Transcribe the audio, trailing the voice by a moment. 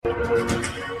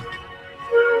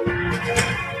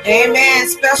Amen.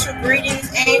 Special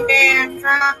greetings, amen,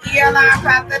 from ELI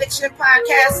Prophetic Shift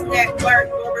Podcast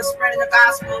Network, where we're spreading the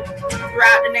gospel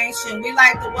throughout the nation. We'd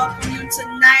like to welcome you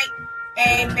tonight,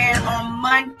 amen, on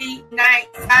Monday Night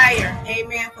Fire.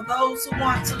 Amen. For those who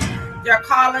want to, they're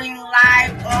calling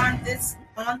live on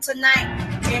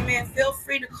tonight. Amen. Feel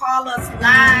free to call us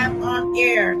live on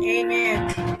air. Amen.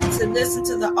 To listen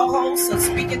to the host or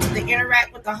speaking to the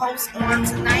interact with the host on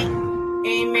tonight.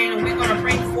 Amen. We're going to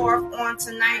bring forth on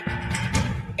tonight.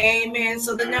 Amen.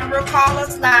 So the number, call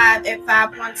us live at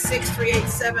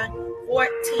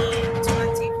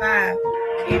 516-387-1425.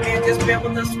 Amen. Just bear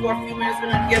with us for a few minutes. We're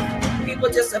going to give people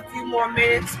just a few more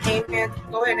minutes. Amen.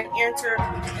 Go ahead and enter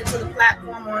into the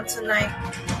platform on tonight.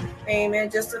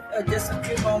 Amen. Just a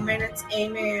few more minutes.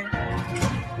 Amen.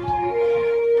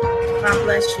 God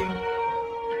bless you.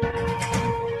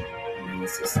 Let me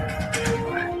see something.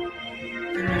 All right.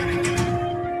 Amen.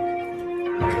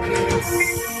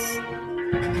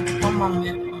 One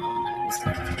moment. Let's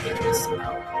get this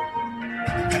out.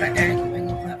 Gotta add you in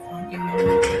the platform. Give me a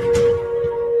minute.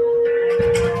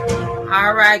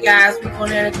 All right, guys, we're going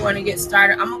to go ahead and get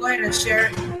started. I'm gonna go ahead and share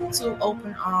it to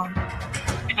open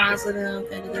positive.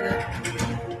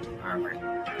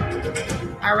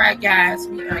 All right, guys,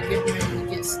 we are getting ready to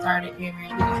get started here.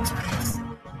 We're gonna turn this.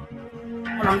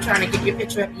 When I'm trying to get your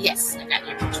picture up. Yes, I got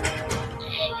your picture.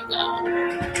 There you go.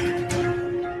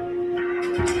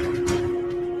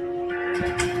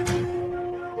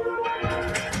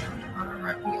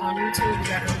 On YouTube, we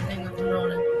got everything up and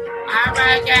rolling. All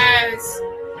right, guys.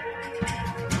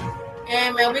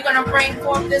 Amen. We're going to bring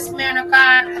forth this man of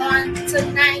God on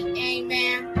tonight.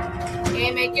 Amen.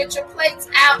 Amen. Get your plates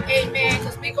out. Amen.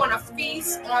 Because we're going to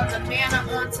feast on the manna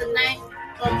on tonight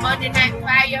on Monday Night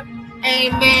Fire.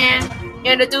 Amen.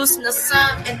 Introducing the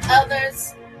son and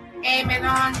others. Amen.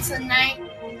 On tonight.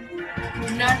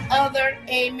 None other.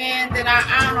 Amen. Than our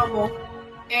honorable.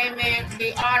 Amen.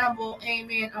 The honorable,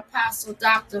 amen, Apostle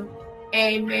Dr.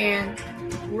 Amen,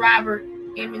 Robert,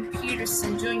 amen,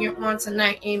 Peterson Jr. on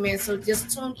tonight, amen. So just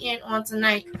tune in on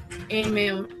tonight,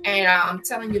 amen. And I'm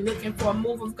telling you, looking for a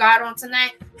move of God on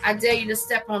tonight, I dare you to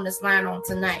step on this line on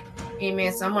tonight,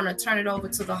 amen. So I'm going to turn it over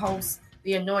to the host,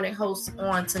 the anointed host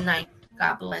on tonight.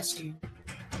 God bless you.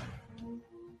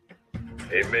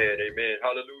 Amen, amen,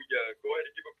 hallelujah. Go ahead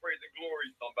and give a praise and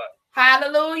glory, somebody.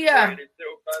 Hallelujah.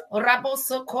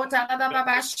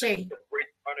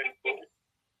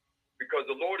 Because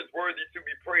the Lord is worthy to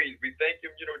be praised. We thank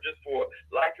him, just for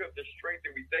life, health, and strength,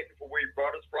 and we thank him for where he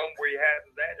brought us from, where he has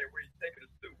us at, and where he's taking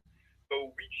us to.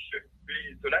 So we should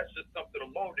be, so that's just something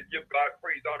alone to give God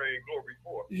praise, honor, and glory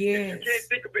for. Yes. If you can't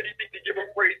think of anything to give him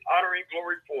praise, honor, and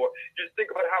glory for, just think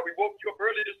about how we woke you up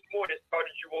early this morning and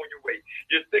started you on your way.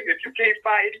 Just think, if you can't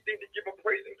find anything to give him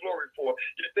praise and glory for,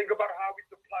 just think about how we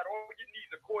supplied all your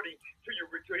needs according to his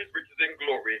riches and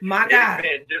glory. My God.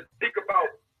 Amen. Just think about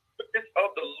of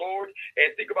the Lord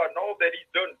and think about all that he's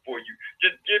done for you.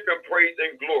 Just give him praise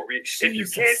and glory. Jesus. If you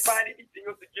can't find anything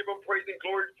else to give him praise and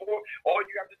glory for, all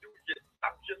you have to do is just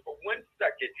stop just for 1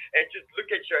 second and just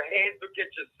look at your hands, look at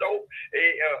yourself,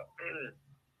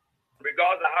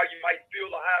 regardless of how you might feel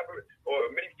or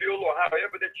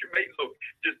however that you may look.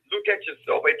 Just look at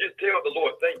yourself and just tell the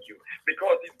Lord thank you,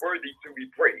 because he's worthy to be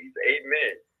praised.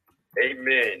 Amen.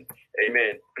 Amen.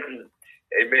 Amen.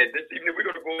 Amen. This evening we're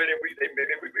going to go in and we're going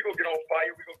to get on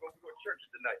fire. We're going to go to church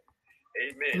tonight.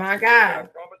 Amen. My God.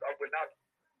 I promise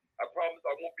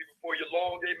I won't be before you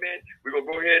long. Amen. We're going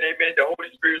to go ahead. Amen. The Holy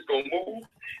Spirit's going to move.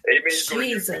 Amen. He's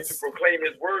going to proclaim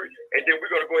his word. And then we're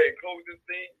going to go ahead and close this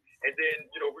thing. And then,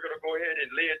 we're going to go ahead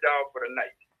and lay it down for the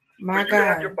night. My God.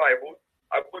 You have your Bible.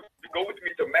 Go with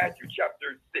me to Matthew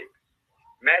chapter 6.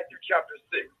 Matthew chapter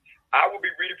 6. I will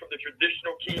be reading from the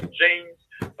traditional King James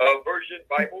Version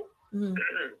Bible.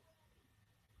 Mm-hmm.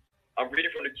 I'm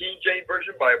reading from the King James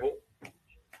Version Bible.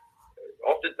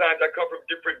 Oftentimes I come from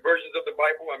different versions of the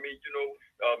Bible. I mean,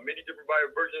 many different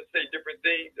Bible versions say different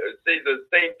things, say the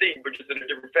same thing, but just in a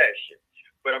different fashion.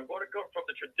 But I'm going to come from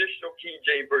the traditional King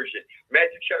James Version,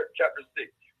 Matthew chapter 6.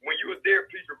 When you are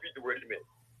there, please repeat the word amen.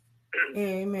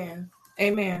 Amen.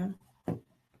 Amen.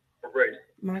 All right.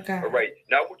 My God. All right.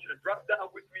 Now I want you to drop down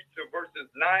with me to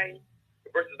verses 9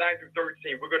 through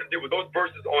 13. We're going to deal with those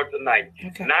verses on tonight.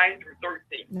 Okay. 9 through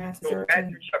 13. So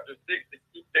Matthew chapter 6, the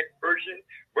King James Version,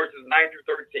 verses 9 through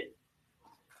 13.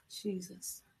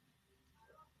 Jesus.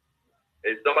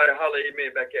 Hey, somebody holler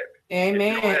amen back at me.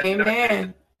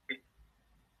 Amen.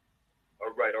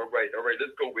 All right.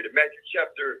 Let's go with it. Matthew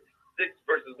chapter 6,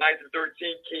 verses 9 through 13,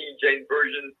 King James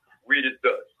Version, read it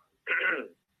thus.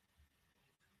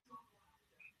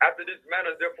 After this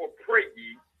manner, therefore, pray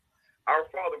ye, Our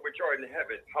Father which art in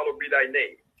heaven, hallowed be thy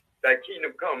name. Thy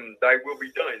kingdom come, thy will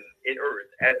be done in earth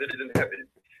as it is in heaven.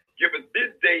 Give us this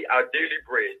day our daily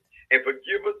bread, and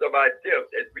forgive us of our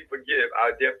debts as we forgive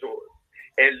our debtors.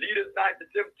 And lead us not into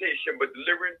temptation, but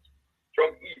deliver us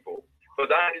from evil. For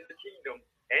thine is the kingdom,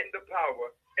 and the power,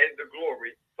 and the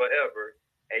glory forever.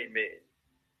 Amen.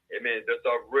 Amen. That's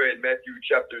our read Matthew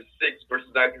chapter 6, verses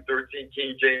 9 through 13,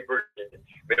 King James Version.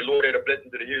 May the Lord add a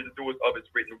blessing to the hearers and doers of his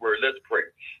written word. Let's pray.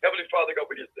 Heavenly Father, God,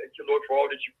 we just thank you, Lord, for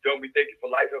all that you've done. We thank you for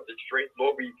life, health, and strength.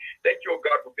 Lord, we thank you, oh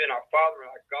God, for being our Father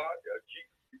and our God. Jesus,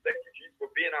 we thank you, Jesus,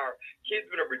 for being our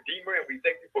kinsman and redeemer. And we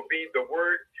thank you for being the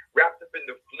word wrapped up in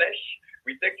the flesh.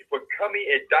 We thank you for coming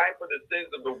and dying for the sins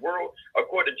of the world,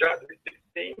 according to John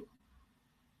 3:16.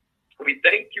 We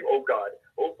thank you, oh God,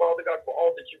 oh Father God, for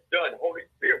all that you've done. Holy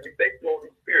Spirit, we thank you,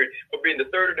 Holy Spirit, for being the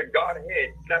third of the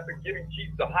Godhead, not for giving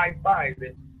Jesus a high five,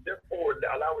 and therefore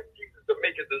allowing Jesus to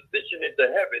make his ascension into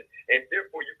heaven, and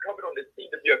therefore you coming on the scene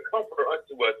to be a comforter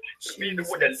unto us, to be the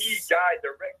one that lead, guide,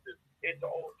 direct us into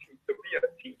all truth, to be a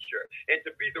teacher, and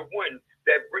to be the one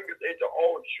that brings us into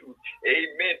all truth.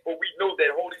 Amen. For we know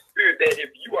that, Holy Spirit, that if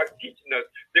you are teaching us,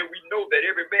 then we know that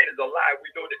every man is alive.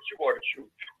 We know that you are the truth.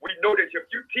 We know that if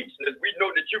you're teaching us, we know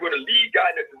that you're going to lead,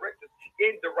 guide, and direct us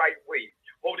in the right way.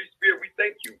 Holy Spirit, we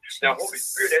thank you. Now, Holy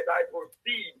Spirit, as I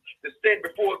proceed to stand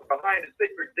before us behind the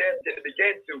sacred desk and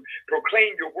begin to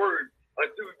proclaim your word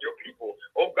unto your people.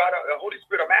 Oh God, Holy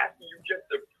Spirit, I'm asking you just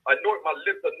to anoint my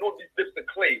lips, anoint these lips of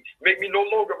clay. Make me no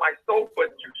longer my soul,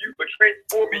 but you but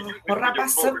transform me. Use me for your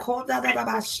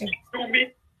glory. Speak through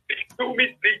me,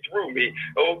 speak through me.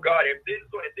 Oh God, and then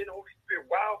Holy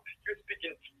Spirit, while you're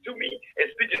speaking to me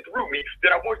and speaking through me,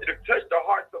 then I want you to touch the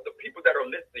hearts of the people that are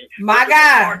listening. My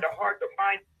God. The heart, the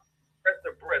mind,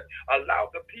 the breath. Allow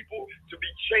the people to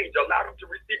be changed. Allow them to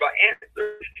receive an answer,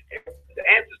 the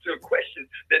answers to questions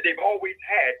that they've always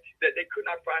had that they could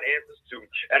not find answers to.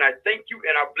 And I thank you,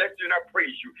 and I bless you, and I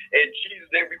praise you. In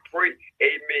Jesus' name we pray.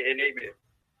 Amen and amen.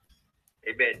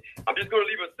 Amen. I'm just going to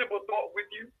leave a simple thought with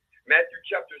you. Matthew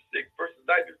chapter 6, verses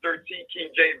 9 through 13,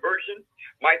 King James Version.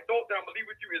 My thought that I'm going to leave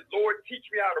with you is, Lord, teach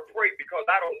me how to pray because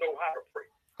I don't know how to pray.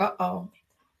 Uh-oh.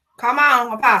 Come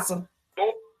on, Apostle.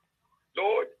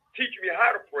 Lord, teach me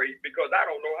how to pray because I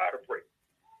don't know how to pray.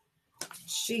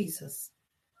 Jesus.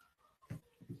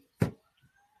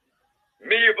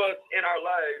 Many of us in our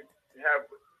lives have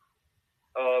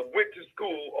went to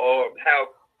school or have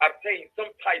obtained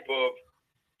some type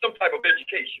of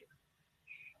education.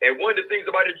 And one of the things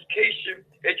about education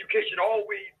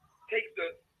always takes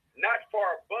us not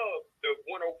far above the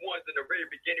 101s in the very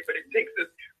beginning, but it takes us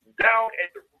down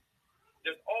at the root.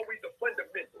 There's always the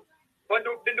fundamentals.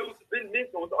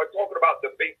 Fundamentals are talking about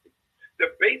the basics.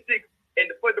 The basics and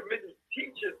the fundamentals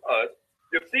teaches us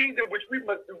the things in which we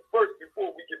must do first before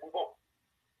we can move on.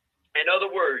 In other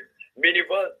words, many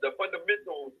of us, the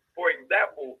fundamentals, for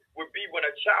example, would be when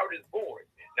a child is born.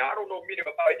 Now, I don't know many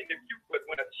about any of you, but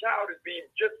when a child is being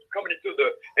just coming into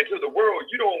the world,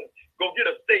 you don't go get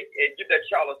a steak and give that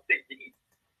child a steak to eat.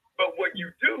 But what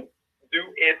you do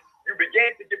is you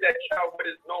begin to give that child what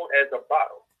is known as a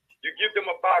bottle. You give them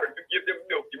a bottle, you give them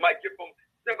milk. You might give them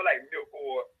Similac milk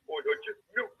or just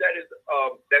milk that is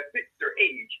that fits their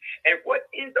age. And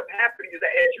what ends up happening is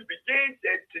that as you begin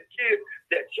to give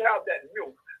that child that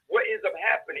milk, what ends up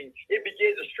happening, it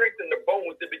begins to strengthen the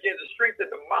bones, it begins to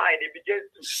strengthen the mind, it begins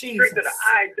to strengthen the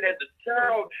eyes. And as the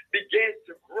child begins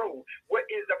to grow, what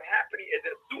ends up happening is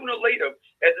that sooner or later,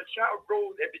 as the child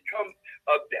grows and becomes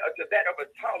to that of a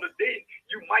toddler, then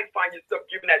you might find yourself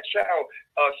giving that child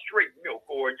straight milk,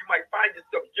 or you might find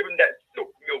yourself giving that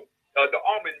silk milk, the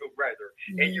almond milk rather,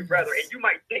 and you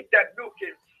might take that milk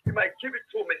and you might give it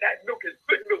to them, and that milk is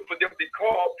good milk for them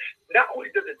because not only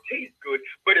does it taste good,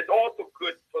 but it's also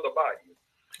good for the body.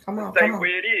 Same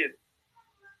way it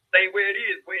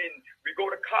is when we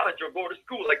go to college or go to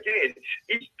school. Again,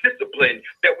 each discipline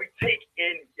that we take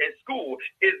in school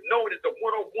is known as the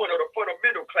 101 or the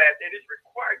fundamental class, and is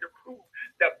required to prove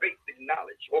that basic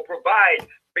knowledge or provide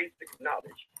basic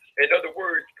knowledge. In other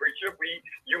words, preacher,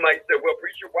 you might say, well,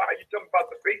 preacher, why are you talking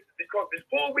about the basics? Because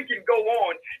before we can go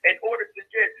on, in order to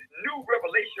get new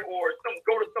revelation or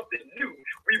go to something new,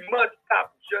 we must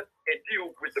stop just and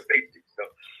deal with the basics.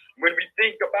 When we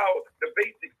think about the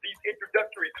basics, these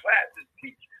introductory classes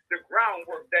teach the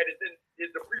groundwork that is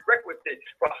the prerequisite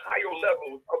for higher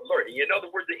levels of learning. In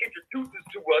other words, it introduces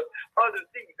to us other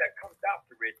things that comes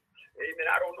after it. Amen.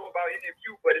 I don't know about any of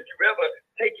you, but if you've ever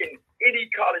taken any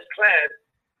college class,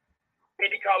 or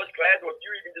if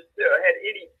you even just had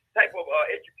any type of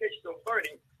educational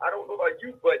learning, I don't know about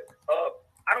you, but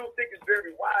I don't think it's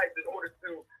very wise in order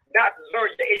to not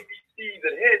learn the ABCs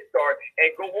and Head Start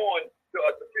and go on to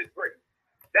 5th grade.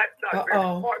 That's not very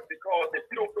hard, because if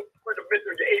you don't know the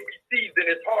fundamental of your ABCs, then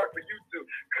it's hard for you to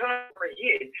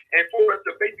comprehend and for us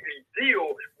to basically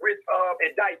deal with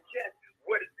and digest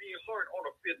what is being learned on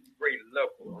a 5th grade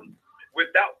level.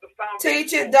 Without the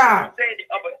foundation understanding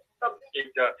of a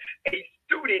subject, a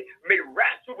student may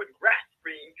wrestle with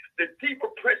grasping the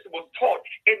deeper principles taught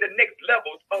in the next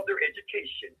levels of their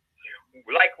education.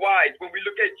 Likewise, when we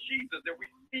look at Jesus and we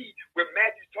see where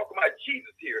Matthew's talking about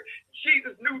Jesus here,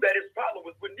 Jesus knew that his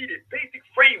followers would need a basic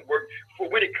framework for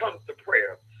when it comes to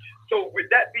prayer. So with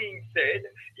that being said,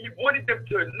 he wanted them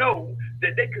to know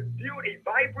that they could build a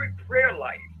vibrant prayer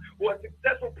life or a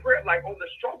successful prayer life on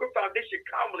the stronger foundation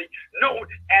commonly known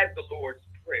as the Lord's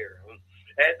Prayer.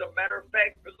 As a matter of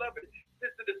fact, beloved,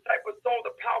 since the disciples saw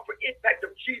the powerful impact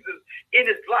of Jesus in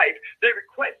his life, they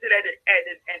requested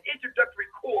an introductory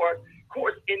course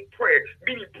in prayer,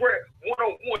 meaning prayer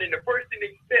 101. And the first thing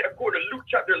they said, according to Luke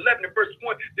chapter 11 and verse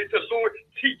 1, they said, Lord,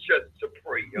 teach us to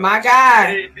pray. My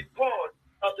God. And because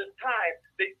of the time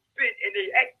they spent, and they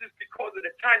asked this because of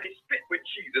the time they spent with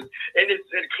Jesus, and it's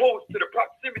close to the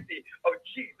proximity of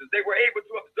Jesus, they were able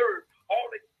to observe all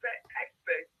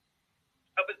aspects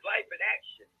of his life and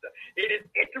actions. It is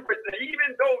interesting,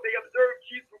 even though they observed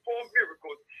Jesus perform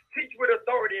miracles, teach with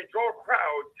authority, and draw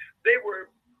crowds, they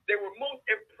were most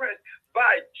impressed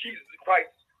by Jesus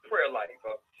Christ's prayer life.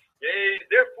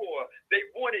 Therefore, they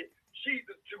wanted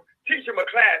Jesus to teach them a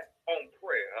class on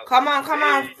prayer. Come on.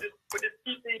 With this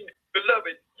teaching,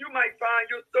 beloved, you might find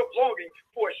yourself longing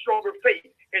for a stronger faith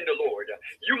in the Lord.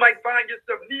 You might find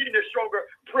yourself needing a stronger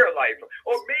prayer life,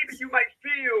 or maybe you may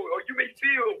feel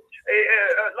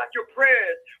like your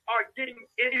prayers aren't getting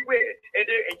anywhere, and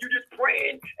you're just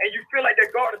praying, and you feel like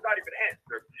that God is not even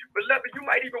answered. Beloved, you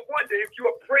might even wonder if you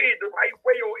are praying the right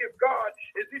way, or if God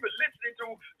is even listening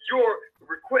to your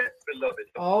request, beloved.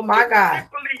 Oh my God!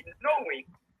 Simply knowing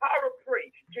how to pray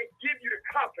can give you the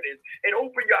confidence and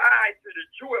open your eyes to the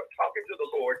joy of talking to the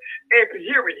Lord and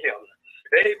hearing Him.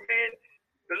 Amen.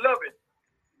 Beloved,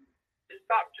 let's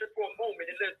stop just for a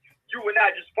moment and let's you and I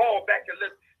just fall back and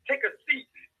let's take a seat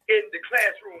in the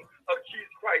classroom of Jesus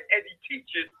Christ as He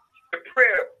teaches the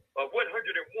prayer of 101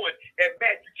 in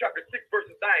Matthew chapter 6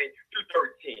 verses 9 through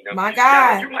 13. My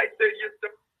God. Now, you might say to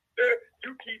yourself,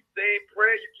 you keep saying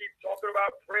prayer, you keep talking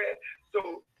about prayer.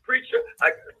 So Preacher,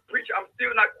 I'm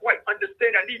still not quite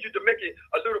understanding. I need you to make it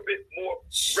a little bit more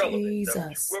relevant.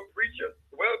 Well, preacher,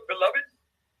 beloved,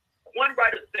 one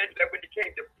writer said that when it came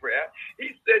to prayer,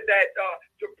 he said that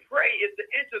to pray is to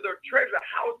enter the treasure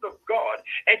house of God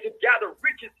and to gather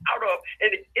riches out of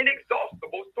an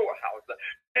inexhaustible storehouse.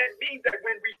 That means that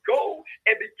when we go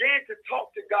and begin to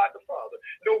talk to God the Father,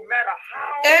 no matter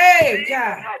how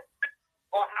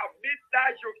or how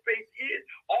mid-sized your faith is,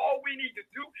 all we need to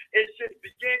do is just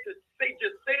begin to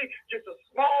say just a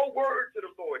small word to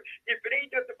the Lord. If it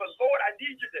ain't nothing but, Lord, I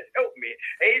need you to help me.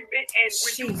 Amen. And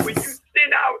when you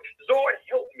send out, Lord,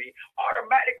 help me,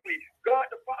 automatically, God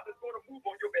the Father is going to move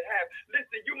on your behalf.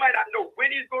 Listen, you might not know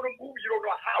when He's going to move. You don't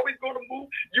know how He's going to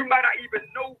move. You might not even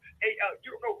know,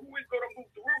 you don't know who He's going to move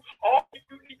through. All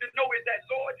you need to know is that,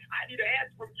 Lord, I need an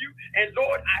answer from you. And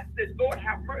Lord, I said, Lord,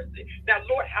 have mercy. Now,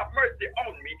 Lord, have mercy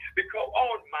on me, because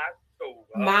on my soul.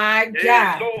 My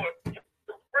God. Lord,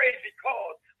 pray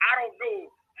because I don't know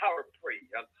how to pray.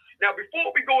 Now, before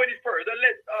we go any further,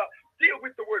 let's deal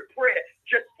with the word prayer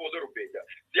just for a little bit.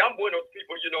 See, I'm one of those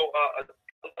people,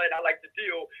 and I like to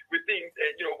deal with things,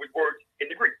 with words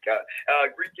in the Greek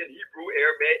and Hebrew,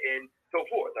 Arabic, and so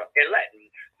forth, and Latin.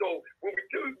 So when we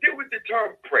deal with the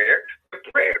term prayer, the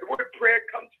word prayer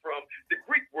comes from the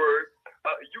Greek word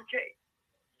UK.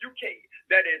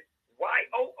 That is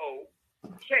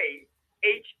YOOKHAY.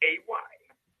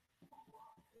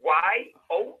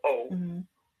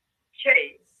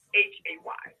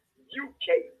 UK.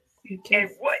 And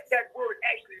what that word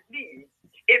actually means,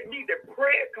 it means a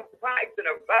prayer comprised of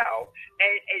a vow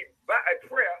and a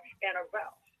prayer and a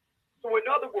vow. So in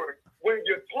other words, when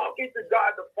you're talking to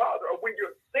God the Father, or when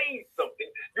you're saying something,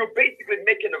 you're basically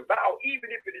making a vow, even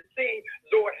if it is saying,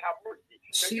 Lord, have mercy.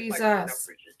 Jesus.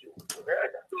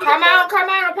 Come on,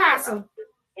 Apostle.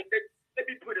 Okay, let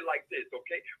me put it like this,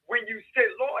 okay? When you say,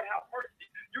 Lord, have mercy,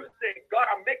 you're saying,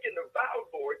 God, I'm making a vow,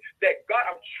 Lord, that God,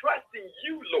 I'm trusting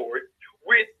you, Lord,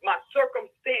 with my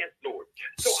circumstance, Lord.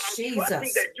 So I'm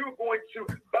trusting that you're going to,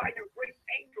 by your great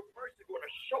angel mercy, going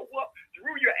to show up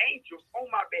through your angels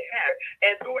on my behalf,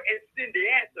 and Lord, and send the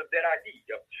answer that I need.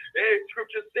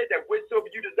 Scripture said that whatsoever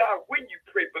you desire when you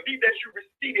pray, believe that you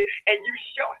receive it, and you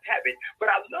shall have it. But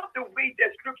I love the way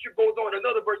that scripture goes on.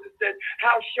 Another verse that says,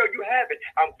 how shall you have it?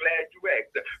 I'm glad you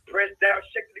asked. Press down,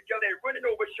 shaking together, and running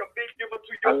over shall make them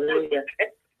unto your bosom. And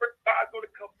God's going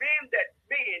to command that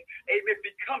man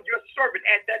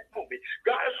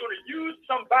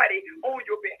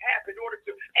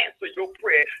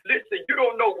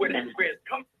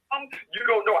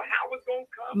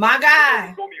My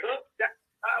God. It's going to be up, down,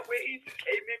 sideways.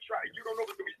 Amen. You don't know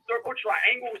if it's going to be circle,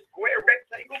 triangle, square,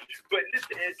 rectangle. But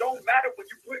listen, it don't matter when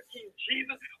you put King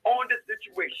Jesus on the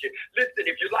situation. Listen,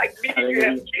 if you're like me, you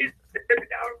have kids. Every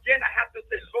now and again, I have to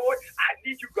say, Lord, I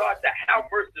need you, God, to have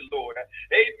mercy, Lord.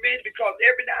 Amen. Because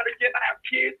every now and again, I have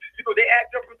kids. You know, they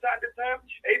act up from time to time.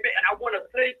 Amen. And I want to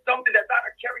say something that's out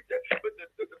of character, but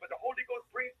the Holy Ghost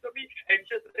brings to me and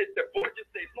just the voice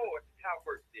just say, Lord, have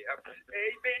mercy.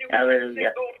 Amen. And when you say,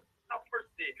 Lord, have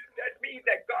mercy, that means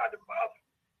that God the Father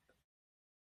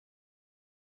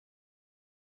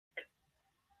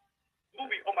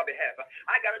moving on my behalf.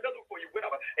 I got another one for you.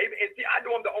 Whatever. Amen. And see, I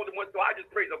know I'm the only one, so I just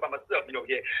praise him by myself, you know,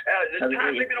 here. There's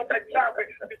times living on that job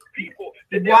with people.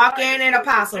 Walk in and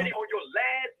apostle. On your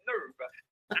last nerve.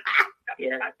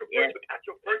 Not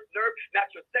your first nerve, not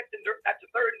your second nerve, not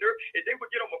your third nerve. If they would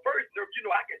get on my first nerve, you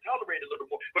know, I can tolerate it a little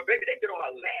more. But baby, they get on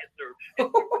my last nerve. And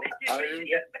so when they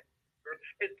get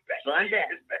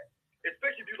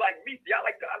especially if you like me, see, I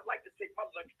like to take my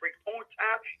lunch break on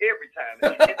time every time.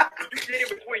 And you get in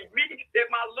between me and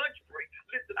my lunch break.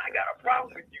 Listen, I got a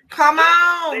problem with you. Come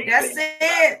on, that's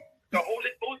it. The Holy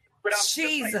Ghost, but I'm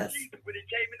Jesus. Like Jesus when he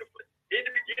came in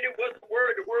the beginning was the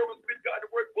Word was with God,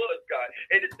 the Word was God,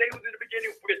 and the same was in the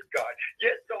beginning with God.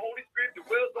 Yes, the Holy Spirit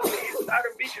dwells on the inside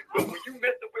of me, but when you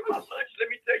mess up with my lunch, let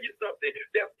me tell you something.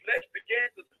 That flesh began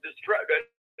to destroy.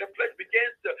 The flesh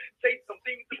begins to say some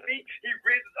things to me. He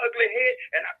raises his ugly head,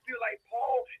 and I feel like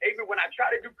Paul. Amen. When I try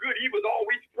to do good, he was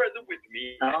always present with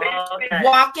me. Okay.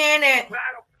 Walk in it.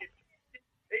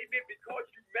 Amen. Because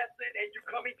you messing and you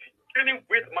dealing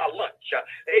with my lunch.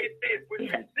 Amen. When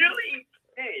you're dealing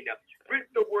with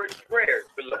the word prayer,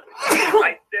 beloved.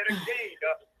 I said again.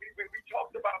 We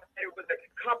talked about it was a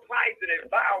comprising a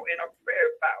vow and a prayer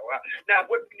vow. Now,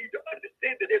 what we need to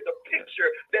understand that there's a picture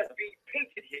that's being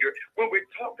painted here when we're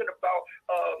talking about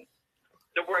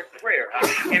the word prayer.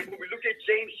 And when we look at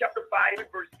James chapter 5 and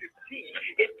verse 15,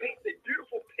 it paints a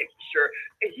beautiful picture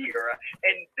here.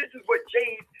 And this is what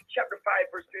James chapter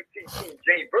 5 verse 15, King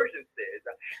James Version says.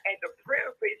 And the prayer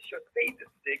of faith shall save the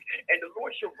sick, and the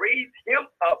Lord shall raise him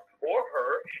up or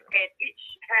her, and it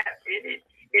shall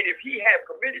and if he have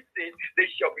committed sins, they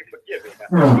shall be forgiven.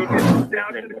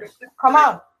 Down to the Come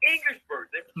on. English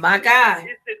version. My God.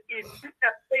 It says, if you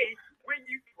have faith when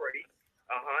you pray,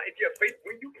 if you have faith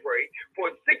when you pray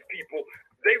for sick people,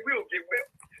 they will get well.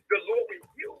 The Lord will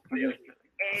heal them.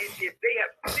 And if they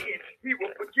have sinned, he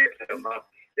will forgive them.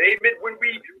 Amen. When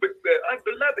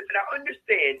beloved, and I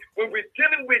understand, when we're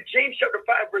dealing with James chapter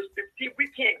 5, verse 15,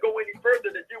 we can't go any further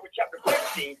to deal with chapter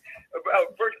 15,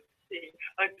 verse 15,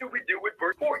 until we deal with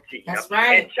verse 14. That's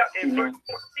right. And verse 14,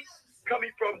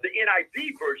 coming from the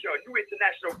NIV version, or New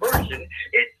International Version,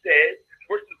 it says,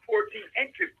 verses 14 and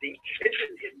 15, it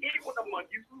says, if anyone among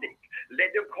you sick,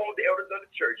 let them call the elders of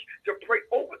the church to pray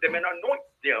over them and anoint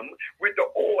them with the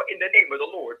oil in the name of the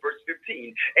Lord. Verse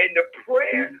 15, and the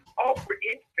prayer offered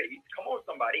in faith, come on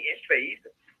somebody, in faith,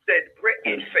 said prayer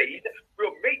in faith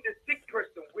will make the sick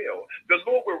person well. The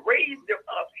Lord will raise them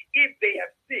up. If they have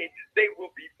sinned, they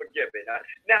will be forgiven.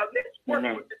 Now, let's work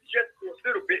with this just for a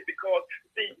little bit because,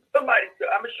 see,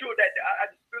 I'm sure that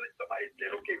I just feel it. Somebody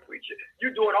said, okay, preacher,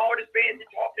 you're doing all this fancy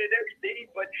talking and everything,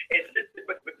 but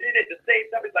then at the same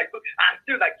time, it's like, look, I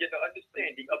still not getting the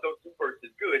understanding of those two verses.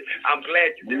 Good. I'm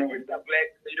glad you did it. I'm glad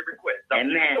you made a request.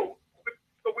 Amen.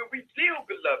 So when we deal,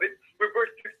 beloved, with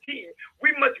verse 15, we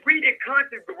must read in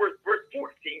context with verse 14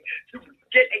 to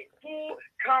get a full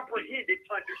comprehended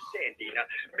understanding,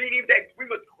 meaning that we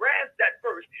must grasp that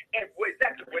verse and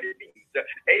exactly what it means.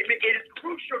 Amen. It is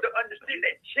crucial to understand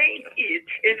that James it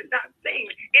is not saying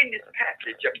in this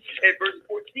passage. In verse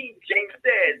 14, James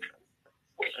says,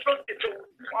 instructed those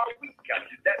who are weak.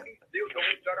 That means still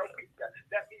those that are weak.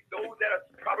 That means those that are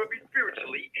probably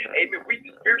spiritually, amen, weak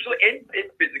spiritually and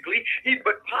physically,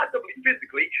 but possibly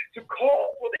physically, to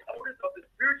call for the elders of the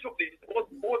spiritual leaders for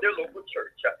their local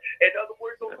church. In other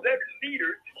words, those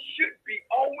leaders should be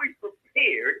always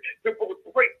prepared to both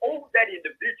pray over that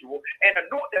individual and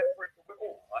anoint that person with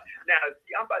oil. Now,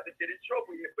 see, I'm about to get in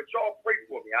trouble here, but y'all pray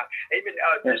for me. Amen.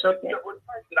 That's okay. I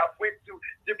went to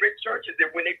different churches, and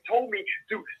when they told me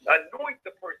to anoint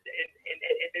the person, and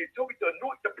they told me to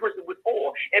anoint the person with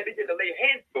oil and begin to lay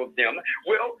hands on them,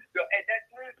 well, at that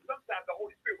time, sometimes the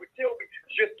Holy Spirit would tell me,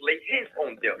 just lay hands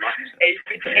on them.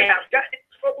 And I've gotten in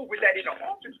trouble with that in the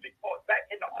office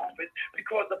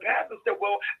because the pastor said,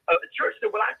 the church said,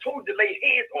 I told you to lay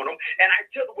hands on them, and I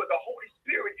tell them, the Holy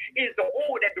Spirit is the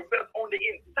oil that dwells on the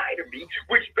inside of me,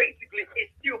 which basically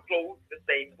it still flows the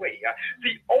same way.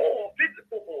 The oil,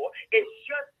 physical oil, is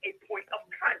just a point of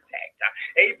contact.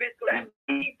 Amen. So that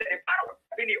means that if I don't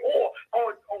have any oil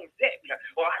on deck,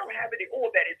 or I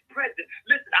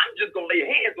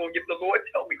if the Lord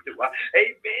tell me to.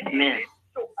 Amen. Amen.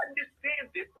 So understand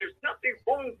this. There's nothing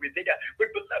wrong with it. But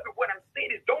beloved, what I'm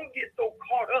saying is don't get so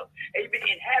caught up, amen,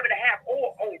 in having to have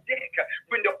oil on deck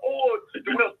when the oil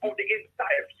dwells on the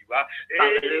inside of you.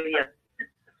 Hallelujah.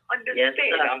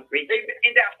 Understand, yes, amen.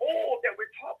 And that oil that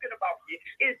we're talking about here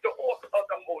is the oil of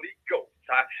the Holy Ghost.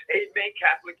 Amen.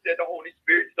 Catholics said the Holy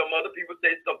Spirit. Some other people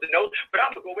say something else, but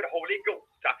I'm gonna go with the Holy Ghost.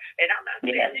 And I'm not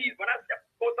saying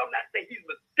I'm not saying he's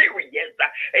mysterious.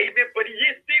 Amen. But he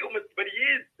is still,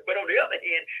 but on the other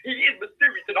hand, he is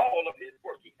mysterious in all of his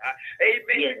working.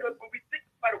 Amen. Yes. Because when we think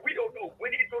about it, we don't know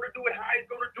when he's gonna do it, how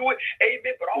he's gonna do it.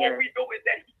 Amen. But all we know is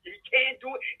that he can do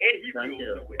it and he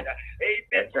will do it. Amen.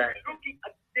 That's right. Looking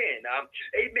again,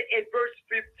 amen. In verse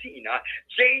 15,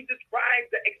 James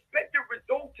describes the expected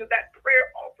result to that prayer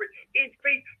offered in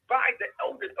faith by the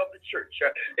elders of the church.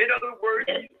 In other words,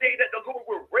 he said that the Lord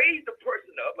will raise the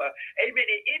person up, amen,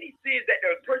 and any sins that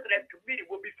the person has committed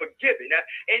will be forgiven.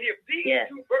 And if these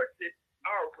two verses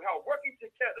are working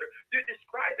together, they're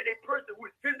describing a person who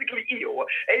is physically ill,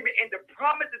 amen, and the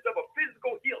promises of a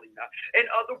physical healing. In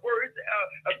other words,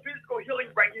 a physical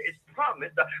healing right here is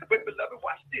promised, but beloved,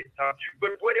 watch this.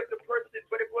 But what if the person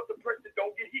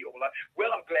don't get healed?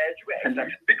 Well, I'm glad you asked,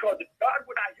 because if God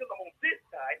would not heal them on this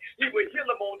side, he would heal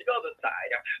them on the other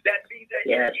side. That means that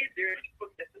he is their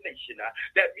destination.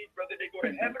 That means whether they go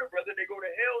to heaven or whether they go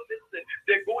to hell, listen,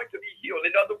 they're going to be healed.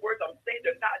 In other words, I'm saying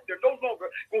they're no longer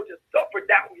going to suffer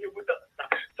down here with us.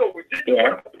 So this is what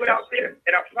I'm going to put out there,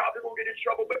 and I'm probably going to get in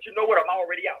trouble, but you know what? I'm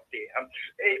already out there.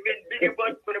 Amen. Many of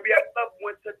us, when we have loved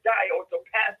ones to die or to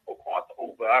pass or cross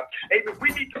over, amen,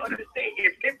 we need to understand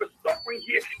if we're suffering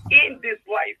here in this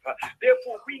life,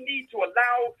 therefore we need to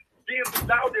allow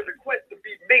the request to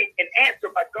be made and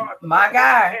answered by God. My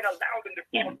God. And allow them to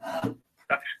come.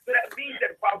 So that means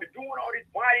that while we're doing all this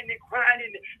whining and crying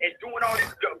and doing all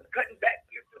this cutting back,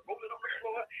 rolling on the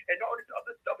floor, and all this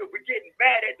other stuff, and we're getting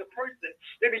mad at the person,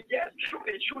 I mean, yes,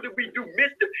 truly we do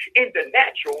miss them in the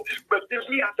natural, but then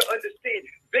we have to understand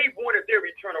they wanted their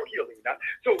eternal healing.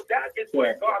 So that is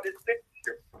what God is saying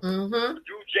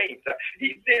through James.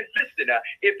 He says, listen,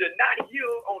 if they're not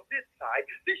healed on this side,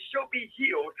 they shall be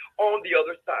healed on the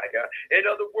other side. In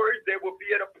other words, they will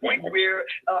be at a point where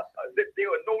they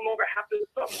will no longer have to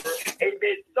suffer,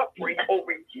 amen, suffering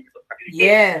over here.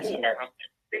 Yes.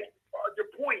 The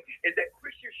point is that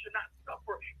Christians should not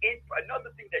suffer. And another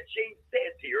thing that James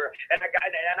says here, and I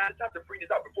just have to bring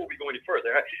this out before we go any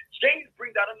further. James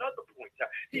brings out another point.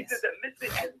 He says that,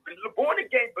 listen, as born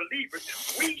again believers,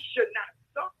 we should not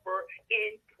suffer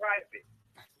in private.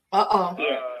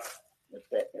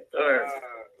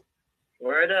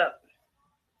 Word up.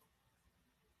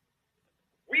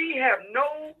 We have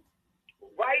no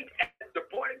right as the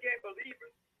born again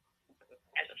believers,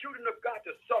 as children of God,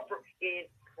 to suffer in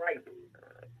private.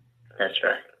 That's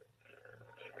right.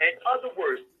 In other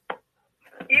words,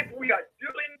 if we are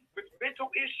dealing with mental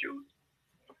issues,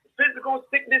 physical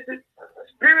sicknesses,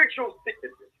 spiritual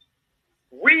sicknesses,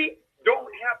 we don't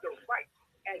have the right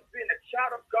as being a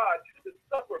child of God to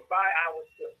suffer by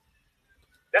ourselves.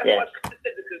 That's what it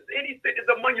says. If there's any sickness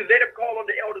among you, let him call on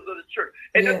the elders of the church.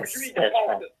 And that's what you need to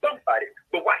talk to somebody.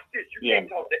 But watch this, you can't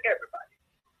talk to everybody.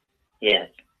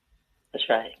 Yes. That's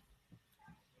right.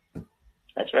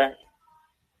 That's right.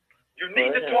 You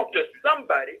need to talk to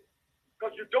somebody,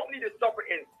 because you don't need to suffer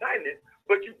in silence,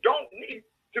 but you don't need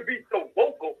to be so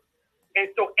vocal and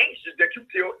so anxious that you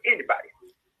tell anybody.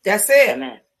 That's it.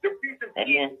 Amen. The reason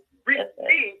being,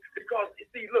 because you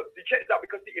see, look, check this out,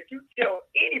 because if you tell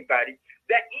anybody,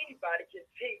 that anybody can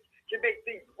make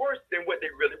things worse than what they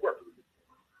really were.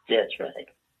 That's right.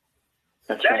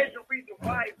 That is the reason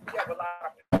why we have a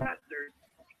lot of pastors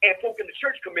and folk in the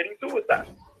church committing suicide.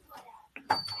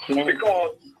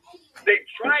 Because they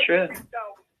try to reach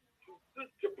out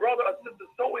to brother or sister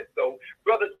so-and-so.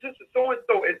 Brother, sister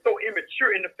so-and-so is so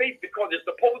immature in the faith because they're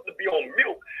supposed to be on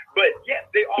milk, but yet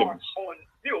they are on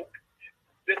milk.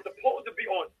 They're supposed to be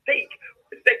on steak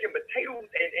and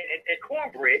potatoes and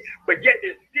cornbread, but yet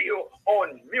they're still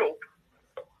on milk.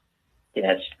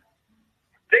 Yes.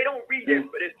 They don't read it,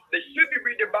 but they should be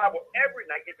reading the Bible every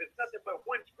night if it's nothing but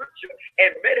one scripture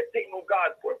and meditating on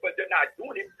God's word, but they're not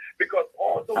doing it because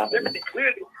also everything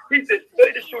clearly, he says,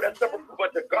 study to show that suffer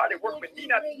unto God and work with me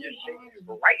not to be ashamed,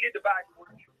 rightly divide the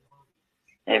word.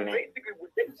 Amen. Basically,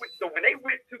 when they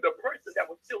went to the person that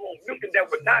was still on milk and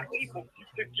that was not able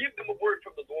to give them a word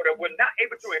from the Lord and were not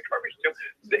able to encourage them,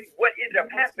 what ended up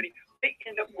happening, they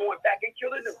ended up going back and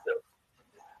killing themselves.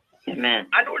 Amen.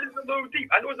 I know this is a little deep.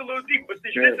 But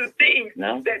this is things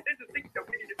that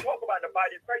we need to talk about in the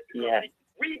body of Christ.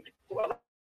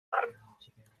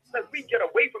 Because we get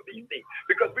away from these things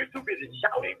because we're too busy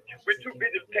shouting We're too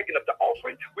busy taking up the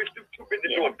offering. We're too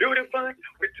busy doing building funds.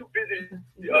 We're too busy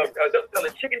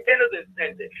selling chicken dinners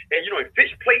and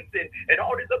fish plates and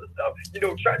all this other stuff.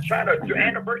 Trying to do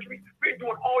anniversaries. We're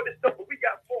doing all this stuff, but we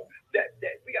got folks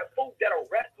that are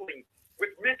wrestling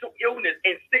with mental illness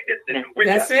and sickness. And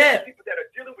That's it. People that are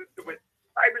dealing with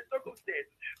private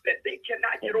circumstances that they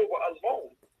cannot get over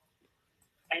alone.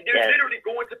 And they're literally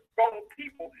going to wrong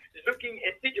people looking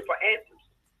and seeking for answers.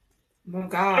 Oh,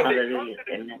 God. So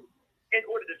in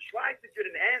order to try to get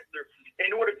an answer,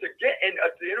 in order to get an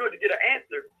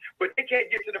answer, but they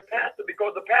can't get to the pastor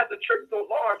because the pastor church is so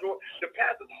large, or the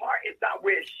pastor's heart is not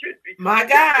where it should be. My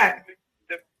God.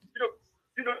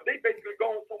 They basically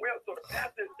going somewhere else. So the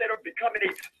pastor, instead of becoming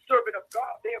a servant of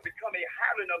God, they have become a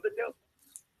hireling of the devil.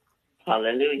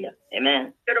 Hallelujah.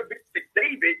 Amen. Instead of being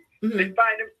David, they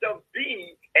find themselves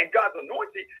being, and God's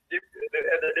anointed,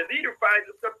 the leader finds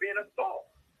himself being a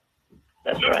Saul.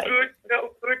 That's right. Good,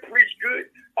 preach good,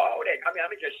 all that. I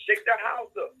mean, just shake their house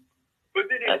up. But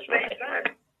then at the same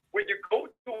time, when you go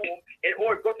to him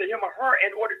go to him or her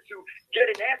in order to get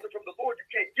an answer from the Lord, you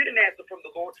can't get an answer from the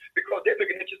Lord because they're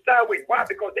looking at you sideways. Why?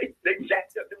 Because they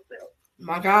jacked up themselves.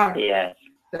 My God. Yes.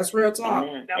 That's real talk.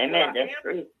 Amen. Amen. That's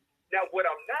true. Now, what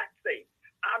I'm not saying,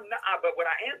 but what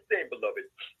I am saying, beloved,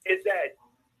 is that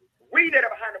we that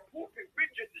are behind the pulpit,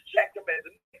 we're just as jacked up as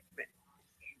the next man.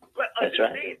 But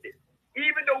understand this,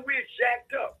 even though we're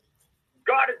jacked up,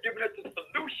 God has given us a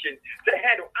solution to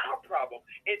handle our problem,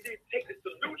 and then take the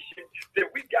solution that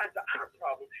we got to our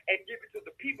problem and give it to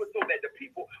the people so that the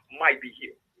people might be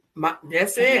healed.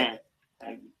 That's it.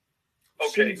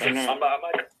 Okay, Jesus.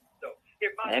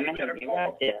 If my people that are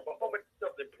called for humble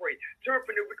themselves and pray, turn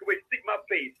from the wicked way, seek my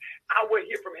face, I will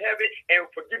hear from heaven and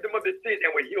forgive them of their sins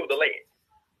and will heal the land.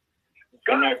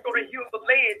 God is going to heal the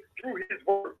land through his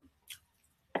word.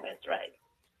 That's right.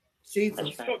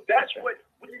 Jesus. So that's what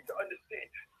we need to understand.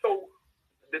 So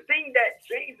the thing that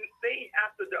James is saying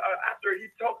after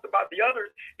he talks about the others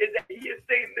is that he is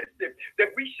saying, listen,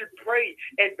 that we should pray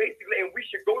and we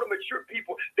should go to mature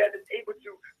people that is able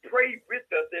to pray with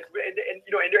us and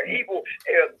they're able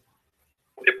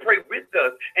to pray with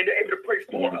us and they're able to pray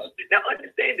for us. Now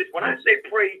understand this, when I say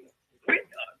pray with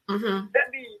us, that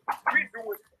means we're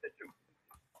doing something too.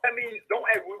 That means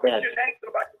we shouldn't ask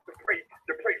somebody to pray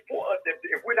for us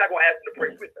if we're not going to ask them to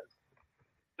pray with us.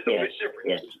 So it's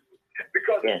different.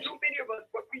 Because too many of us,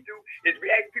 what we do is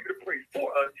we ask people to pray for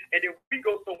us, and then we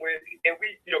go somewhere and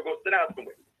we go sit down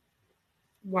somewhere.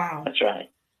 Wow. That's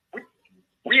right.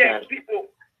 We ask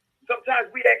people, sometimes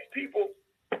we ask people,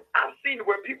 I've seen it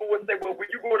where people would say, well, will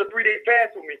you go on a 3-day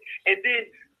fast with me? And then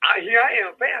here I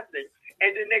am fasting,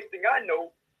 and then next thing I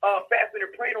know, fasting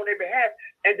and praying on their behalf,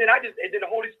 and then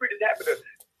the Holy Spirit just happened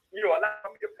to allow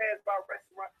me to pass by a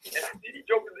restaurant, and I see these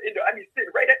jokers sitting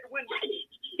right at the window.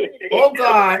 Oh,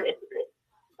 God.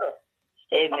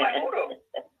 I'm like, hold up.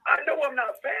 I know I'm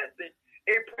not fasting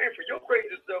and praying for your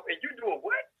crazy stuff, and you doing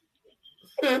what?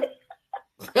 And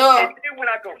then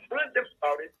when I confront them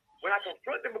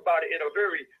about it in a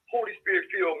very Holy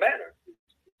Spirit-filled manner,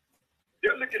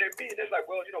 they're looking at me and they're like,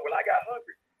 well, I got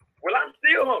hungry. Well, I'm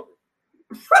still hungry.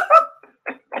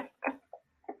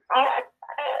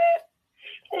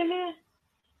 Amen.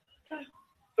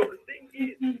 So the thing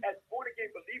is, as born-again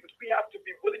believers, we have to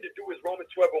be willing to do as Romans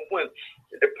 12:1.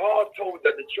 Paul told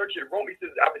the church in Rome, he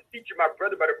says, I beseech you, my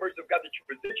brother, by the mercy of God, that you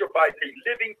present your body a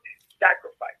living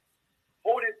sacrifice.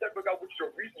 Holy and acceptable God, which is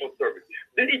your reasonable service.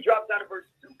 Then he drops down to verse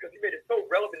 2 because he made it so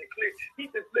relevant and clear. He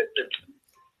says, listen,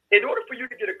 in order for you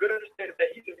to get a good understanding of that,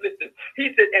 he says, listen,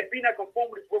 he said, and be not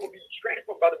conformed with this world, but be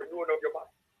transformed by the renewing of your mind.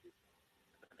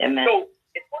 Amen. So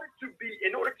in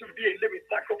order to be a living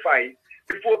sacrifice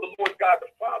before the Lord God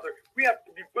the Father, we have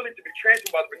to be willing to be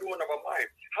transformed by the renewing of our mind.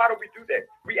 How do we do that?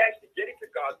 We actually get into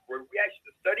God's word. We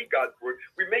actually study God's word.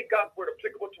 We make God's word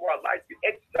applicable to our lives. We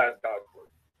exercise God's word.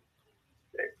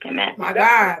 Amen. My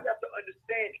God. We have to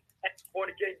understand as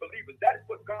born-again believers. That is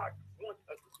what God wants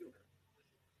us to do.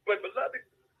 But beloved,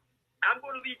 I'm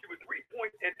going to leave you with 3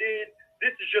 points, and then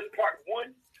this is just part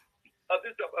 1 of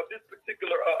this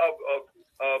particular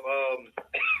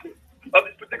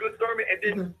sermon, and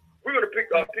then we're going to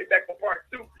pick back on part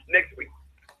 2 next week.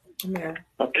 Yeah.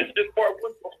 This is just part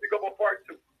 1. We'll pick up on part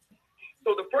 2.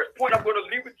 So the first point I'm going to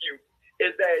leave with you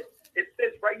is that it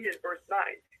says right here in verse 9.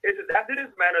 It says, after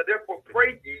this manner, therefore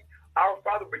pray ye, our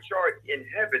Father which art in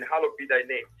heaven, hallowed be thy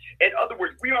name. In other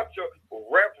words, we are to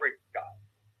reverence God.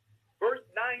 Verse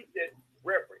 9 says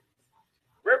reverence.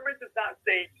 Reverence is not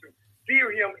saying to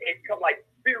fear him and come like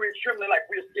fear and trembling like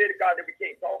we're scared of God that we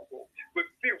can't talk to him. But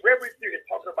reverence here is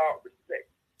talking about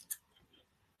respect.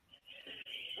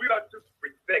 We are to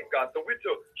respect God, so we're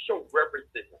to show reverence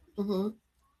to him. Mm-hmm.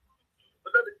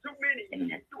 Beloved,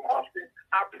 too often,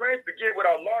 our prayers begin with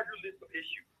our larger list of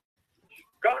issues.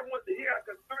 God wants to hear our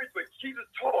concerns, but Jesus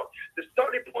taught the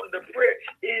starting point of the prayer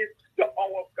is the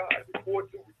awe of God, or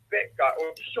to respect God,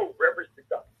 or to show reverence to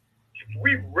God.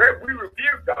 We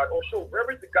revere God or show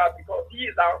reverence to God because He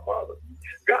is our Father.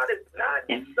 God is not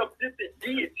some distant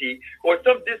deity or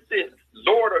some distant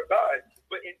Lord or God,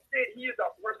 but instead He is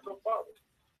our personal Father.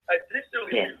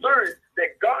 Additionally, we learn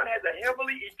that God has a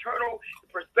heavenly, eternal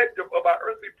perspective of our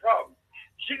earthly problems.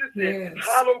 Jesus said,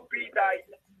 hallowed be thy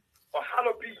name, or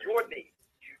hallowed be your name.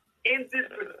 In this,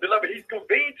 beloved, He's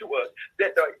conveying to us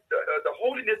that the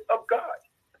holiness of God.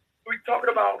 We're talking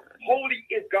about holy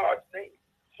is God's name.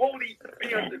 Holy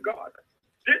be unto God.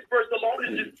 This verse alone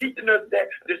is just teaching us that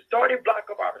the starting block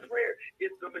of our prayer is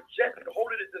the majestic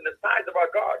holiness and the size of our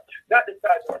God, not the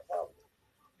size of our problem.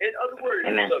 In other words,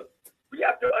 look, we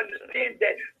have to understand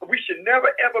that we should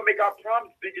never, ever make our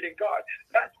problems bigger than God.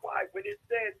 That's why when it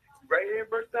says, right here in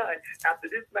verse 9, after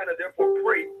this manner, therefore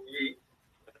pray ye,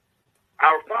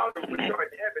 our Father which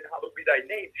art in heaven, hallowed be thy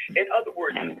name. In other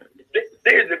words,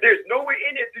 there's nowhere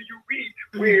in it do you read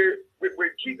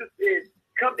where Jesus said,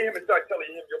 come to Him and start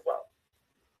telling Him your problem.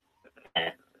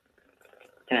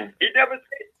 He never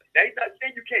said, now He's not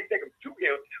saying you can't take them to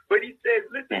Him, but He says,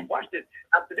 listen, watch this.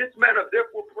 After this manner,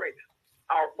 therefore pray,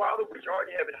 our Father which art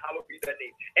in heaven, hallowed be thy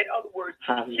name. In other words,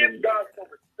 give God some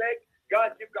respect.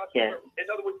 God give God some respect.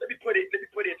 In other words, let me put it in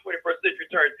 21st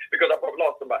century terms because I probably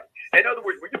lost somebody. In other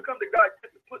words, when you come to God,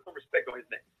 just put some respect on His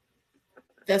name.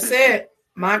 That's it.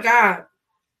 My God.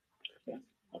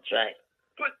 That's right.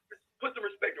 Put some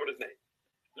respect on His name.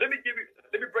 Let me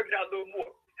break it down a little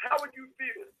more. How would you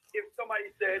feel if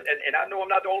somebody said, and I know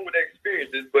I'm not the only one that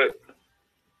experiences, but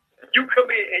you come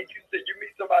in and you say you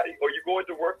meet somebody or you go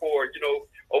into work or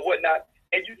or whatnot,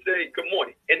 and you say good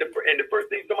morning, and the first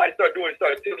thing somebody starts doing is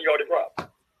start telling you all the problems.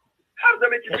 How does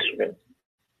that make you feel?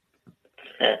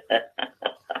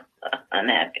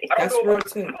 Unhappy. I don't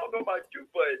know about you,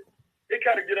 but it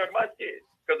kind of get under my skin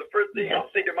because the first thing I'm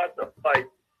thinking to myself like,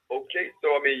 okay,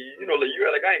 so I mean, you're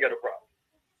like I ain't got a problem.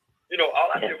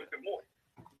 All I said was good morning.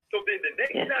 So then the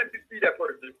next time you see that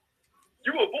person,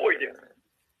 you avoid them.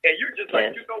 And you're just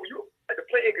like, you at the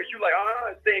play because you're like,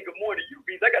 saying good morning to you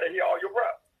means I got to hear all your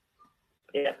problems.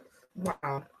 Yeah.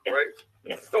 Wow. Right?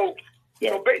 Yeah. So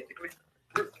basically,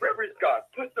 reverence God.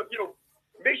 Put some,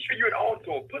 make sure you're in awe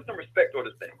to Him. Put some respect on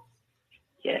this thing.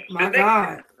 Yes. My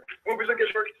God. When we look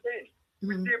at verse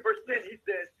 10, we see in verse 10, He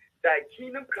says, thy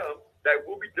kingdom come, thy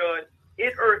will be done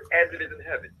in earth as it is in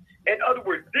heaven. In other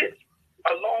words, this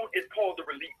alone is called the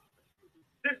release.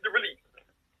 This is the release.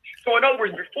 So in other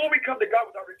words, before we come to God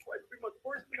with our request, we must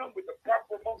first come with the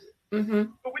proper motive.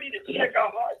 Mm-hmm. So we need to check our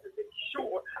hearts to make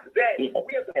sure that we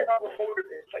have the proper motive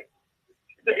in place.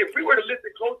 So if we were to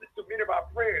listen closely to many of our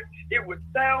prayers, it would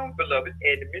sound, beloved,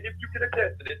 and many of you can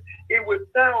attest to this, it would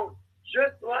sound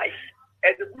just like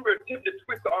as if we were attempting to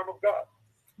twist the arm of God.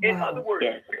 In other words,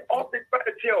 we often try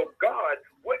to tell God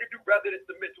what to do rather than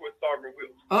submit to His sovereign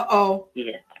will. Uh-oh.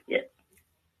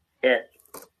 Yes.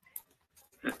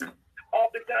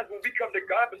 Oftentimes when we come to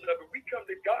God, beloved, we come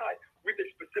to God with a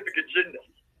specific agenda.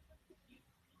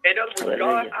 In other words,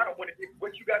 God, I don't want to hear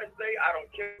what you got to say. I don't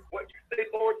care what you say,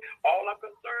 Lord. All I'm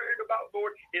concerned about,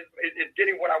 Lord, is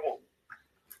getting what I want.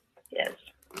 Yes.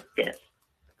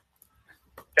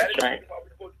 That is why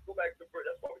we're supposed to go back to verse.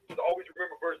 That's why we're supposed to always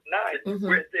remember verse 9,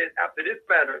 where it says, after this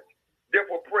manner,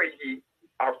 therefore pray ye,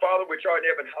 our Father which art in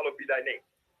heaven, hallowed be thy name.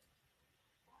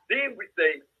 Then we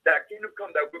say, thy kingdom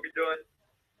come, thy will be done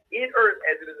in earth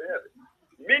as it is in heaven.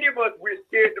 Many of us, we're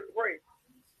scared to pray,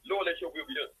 Lord, let your will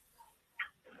be done.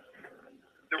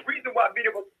 The reason why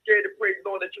many of us are scared to pray,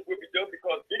 Lord, let your will be done,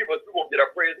 because many of us, we won't get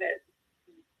our prayers answered.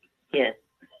 Yes.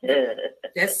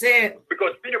 That's it.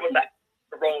 Because many of us ask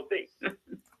the wrong thing.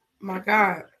 My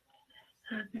God.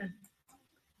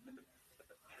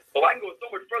 So I can go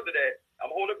so much further that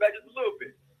I'm holding back just a little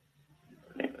bit.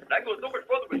 I can go so much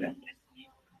further with that.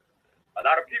 A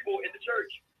lot of people in the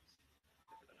church,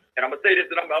 and I'm going to say this,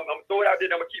 and I'm going to throw it out there,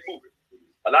 and I'm going to keep moving.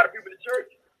 A lot of people in the church,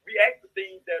 we ask for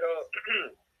things that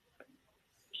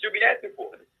should be asking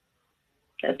for.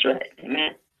 That's right.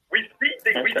 Amen. We see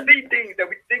things that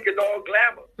we think is all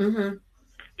glamour. Mm-hmm.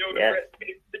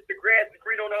 The grass is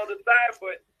green on the other side,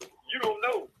 but you don't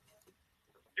know.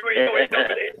 You ain't know ain't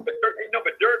no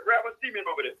but dirt, gravel, and cement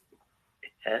over there.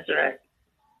 That's right.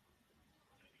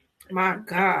 My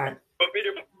God. But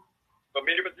many of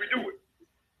us, we do it.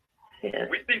 Yes.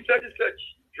 We see such and such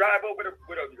drive over to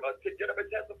get up and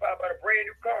testify about a brand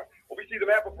new car, or we see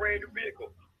them have a brand new vehicle.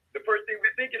 The first thing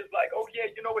we're thinking is like, oh yeah,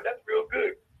 you know what, that's real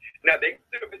good. Now they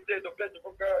sit up and say the blessing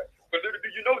from God. But little do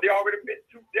you know, they already missed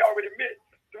 3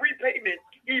 payments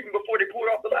even before they pulled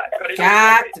off the lot.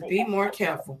 Got to be more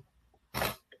careful.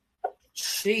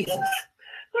 Jesus.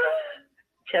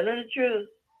 Telling the truth.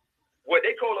 What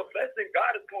they call a blessing,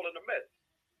 God is calling a mess.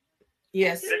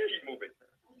 Yes. Let's keep moving.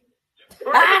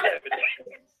 Verse 11.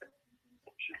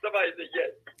 Somebody said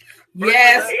yes.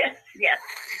 Yes. Yes.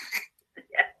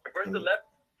 Verse 11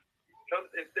 comes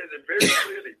and says it very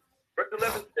clearly. Verse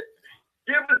 11 says,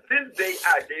 give us this day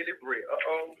our daily bread.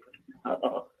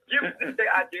 Give us this day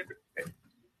our daily bread.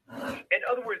 In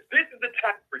other words, this is the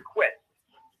time of request.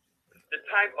 The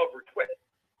time of request.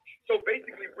 So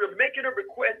basically, we're making a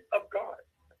request of God.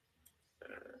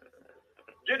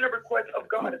 Getting a request of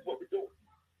God is what we're doing.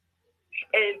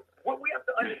 And what we have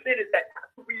to understand is that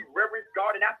after we reverence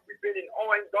God and after we've been in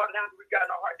awe in God and after we've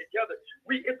gotten our heart together,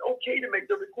 it's okay to make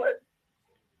the request.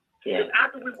 Yeah. Because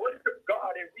after we worship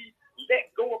God and we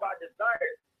let go of our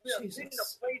desires, we are in a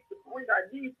place to bring our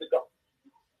needs to God.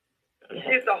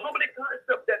 It's a humbling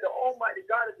concept that the Almighty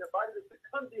God has invited us to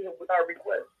come to Him with our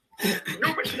requests.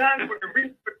 Numerous times when we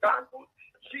read the Gospels,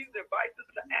 Jesus invites us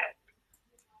to ask.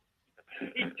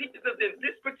 He teaches us in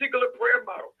this particular prayer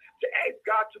model to ask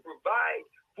God to provide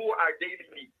for our daily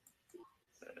needs.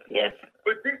 Yes.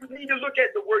 But we need to look at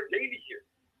the word daily here.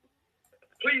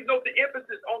 Please note the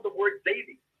emphasis on the word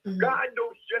daily. Mm-hmm. God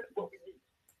knows just what we need.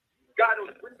 God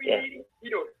knows when we need it. He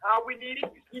knows how we need it.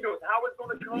 He knows how it's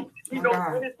going to come. He knows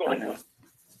when it's going to come.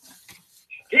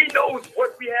 He knows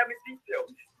what we have in detail.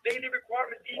 Daily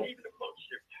requirements, even the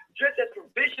function. Just as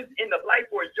provisions in the life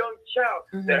for a young child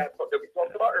that we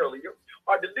talked about earlier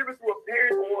are delivered through a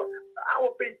parent or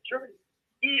our faith journey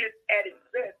is at its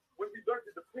best when we learn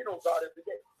to depend on God every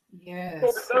day. Yes.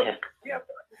 So we have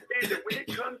to understand that when it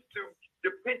comes to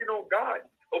depending on God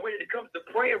or when it comes to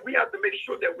praying, we have to make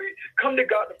sure that we come to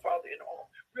God the Father in all.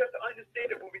 We have to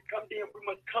understand that when we come to Him, we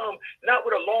must come not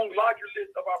with a long laundry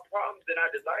list of our problems and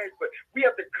our desires, but we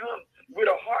have to come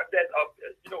with a heart that's a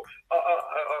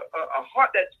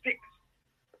heart that's fixed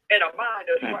and a mind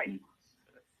that's right.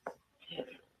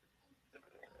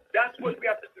 That's what we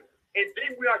have to do, and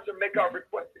then we have to make our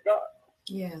request to God.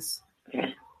 Yes.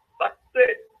 Like I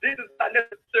said, this is not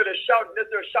necessarily a shout of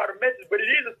message, but it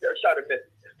is a shout of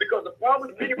message because the problem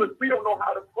is many of us we don't know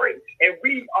how to pray, and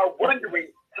we are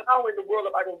wondering. How in the world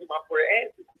am I going to get my prayer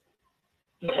answered?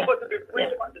 Some of us have been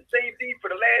praying about the same thing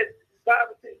for the last 5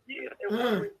 or 10 years, and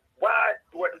wondering why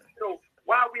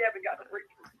we haven't got a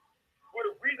breakthrough. Well,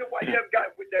 the reason why you haven't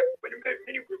got with that,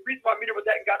 many reasons why many of us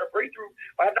haven't got a breakthrough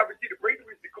or have not received a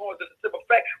breakthrough is because of the simple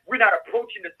fact we're not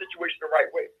approaching the situation the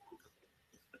right way.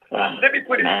 Let me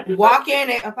put it. Walk in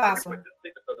it, Apostle. Put this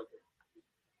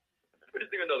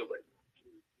thing another way.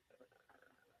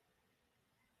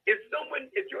 If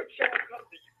your child comes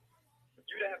to you,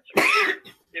 you have children.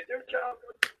 If your child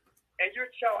comes and your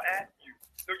child asks you,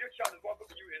 so your child is walking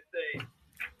up to you and say,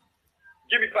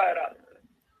 "Give me $5."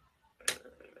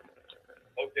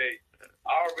 Okay,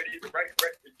 I already right.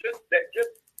 Just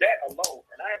that alone,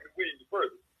 and I haven't went any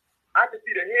further. I can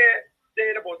see the hair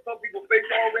standing up on some people's face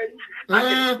already. I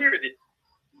can hear it.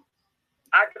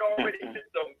 I can already see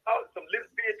some lips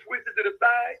being twisted to the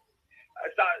side.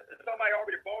 Somebody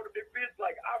already balled up their fist,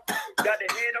 like I got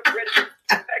their hand up ready to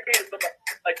backhand somebody.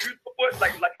 Like you would,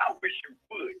 like I wish you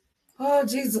would. Oh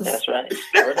Jesus. That's right.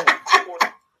 They don't ask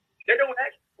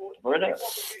for it. Word They up.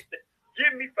 walk up and say,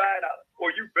 "Give me $5," or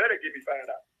 "You better give me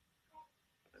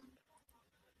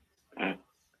 $5."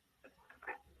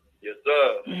 Yes,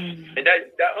 sir. And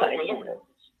that unbelievable.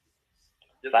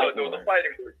 Yes, sir. Those are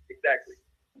fighting words. Exactly.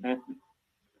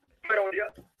 But on the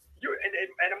other,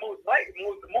 and more likely,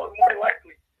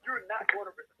 you're not going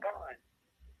to respond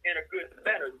in a good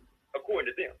manner according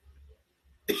to them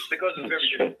because it's very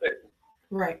disrespectful.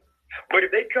 Right. But if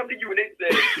they come to you and they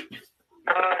say,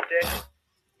 Mom,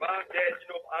 Dad,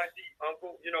 Auntie,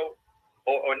 Uncle,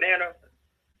 or Nana,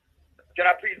 can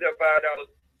I please have $5?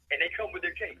 And they come with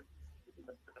their case.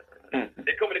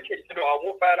 They come with a case, I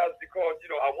want $5 because,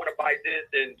 I want to buy this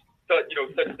and such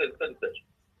and such.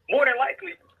 More than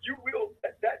likely, you will,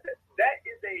 that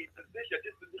is a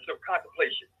disposition of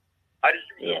contemplation. I just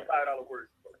use those $5 words.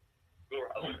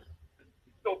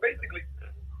 So basically,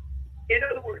 in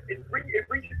other words, it brings you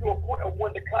to a point of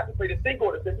one to contemplate and think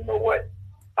on it. Say, you know what?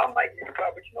 I might get $5,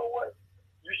 but you know what?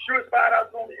 You sure it's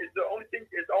 $5 only? Is the only thing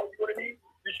is all you're gonna need?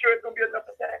 You sure it's gonna be enough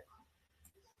for that?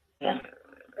 Yeah.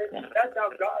 And that's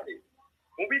how God is.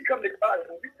 When we come to God in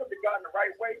the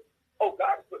right way,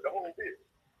 God has put the whole bill.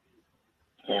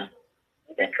 Yeah.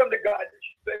 When we come to God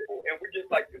disrespectful and we're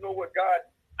just like, you know what, God,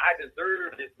 I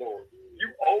deserve this, Lord.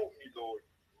 You owe me, Lord.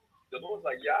 The Lord's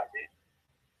like, yeah, I did.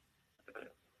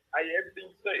 I hear everything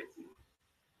you say.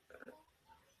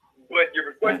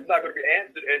 question's not going to be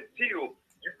answered until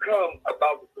you come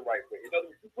about it the right way. In other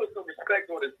words, you put some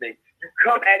respect on this thing. You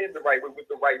come at it the right way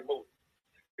with the right motive.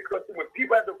 Because when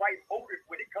people have the right motive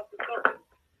when it comes to something,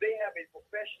 they have a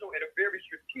professional and a very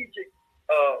strategic,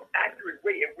 accurate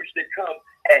way in which they come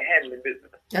at handling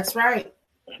business. That's right.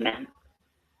 Amen.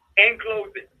 In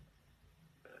closing,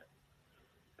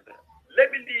 let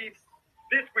me leave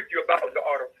this with you about the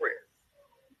art of prayer.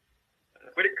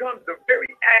 When it comes to the very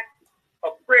act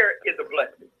of prayer is a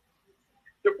blessing.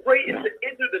 To pray is to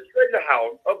enter the treasure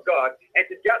house of God and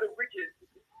to gather riches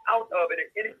out of an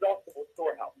inexhaustible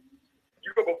storehouse.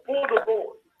 You go before the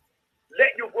Lord.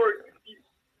 Let your words be few,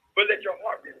 but let your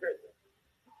heart be present.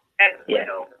 As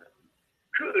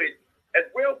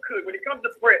well could, when it comes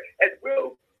to prayer, as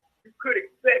well you could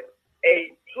expect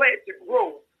a plant to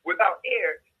grow without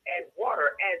air and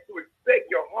water, and to expect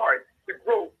your heart to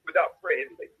grow without prayer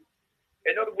and faith.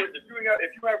 In other words, if you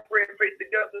have prayer and faith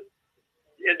together,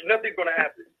 nothing's going to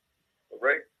happen. All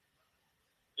right?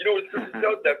 You know, the scripture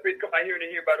tells that faith come by hearing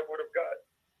and hear by the word of God.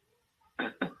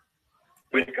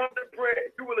 When it comes to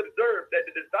prayer, you will observe that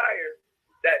the desire,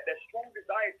 that strong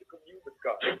desire to commune with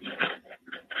God.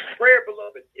 Prayer,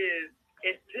 beloved, is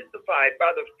intensified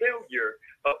by the failure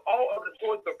of all other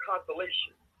sources of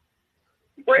consolation.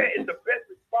 Prayer is the best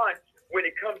response when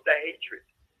it comes to hatred.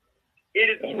 It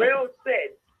is well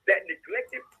said that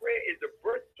neglected prayer is the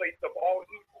birthplace of all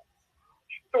evil.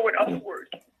 So in other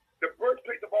words, the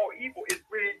birthplace of all evil is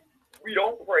when we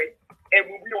don't pray, and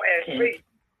when we don't ask faith,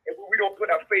 and when we don't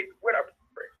put our faith with our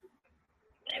prayer.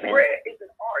 Prayer is an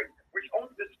art which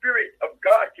only the Spirit of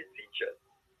God can teach us.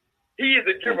 He is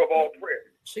the giver of all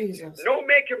prayer. Jesus. No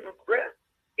man can progress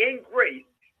in grace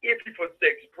if he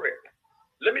forsakes prayer.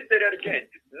 Let me say that again.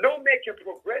 No man can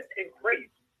progress in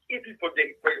grace if he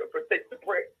forsakes the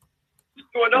prayer.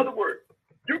 So in other words,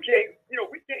 we can't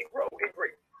grow in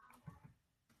grace.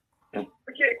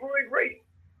 We can't grow in grace.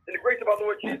 In the grace of our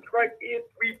Lord Jesus Christ, if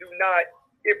we do not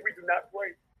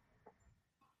pray.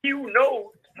 He who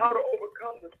knows how to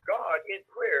overcome with God in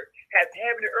prayer has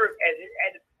heaven and earth at his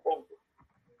disposal,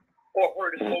 or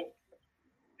her disposal.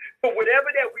 So whatever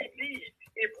that we need,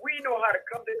 if we know how to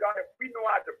come to God, if we know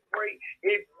how to pray,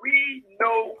 if we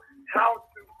know how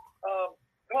to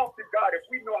talk to God, if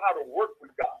we know how to work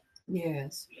with God.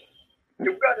 Yes. If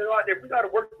we know how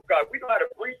to work with God, we know how to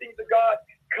bring things to God,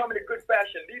 come in a good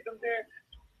fashion, leave them there.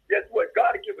 Guess what?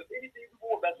 God will give us anything we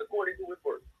want that's according to his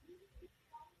word.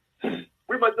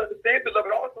 We must understand, beloved,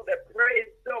 also that prayer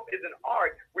itself is an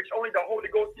art which only the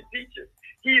Holy Ghost can teach us.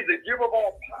 He is the giver of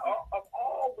all power, of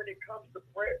all when it comes to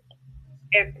prayer.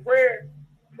 And pray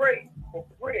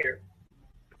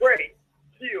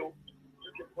till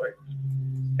you can pray.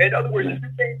 In other words, if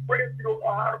you can't pray, if you don't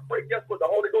know how to pray, guess what?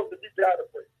 The Holy Ghost will teach you how to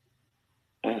pray.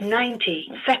 90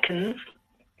 seconds.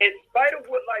 In spite of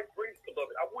what life brings,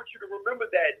 beloved, I want you to remember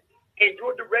that in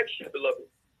your direction, beloved,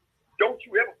 don't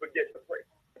you ever forget to pray.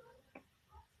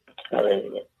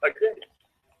 Hallelujah. Again,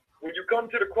 when you come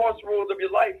to the crossroads of your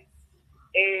life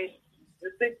and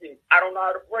you're thinking, I don't know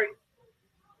how to pray,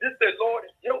 just say, Lord,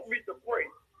 help me to pray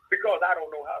because I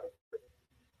don't know how to pray.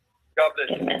 God bless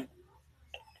you. Amen.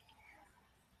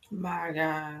 My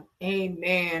God.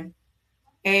 Amen.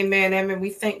 Amen. Amen. We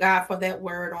thank God for that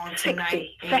word on tonight.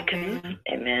 60 seconds. Amen.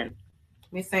 Amen.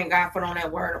 We thank God for on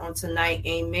that word on tonight.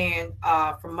 Amen.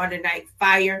 From Monday Night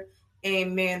Fire.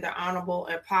 Amen. The Honorable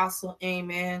Apostle.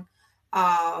 Amen.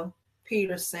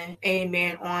 Peterson.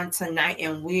 Amen. On tonight.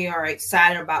 And we are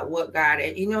excited about what God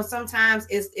is. You know, sometimes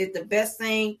it's the best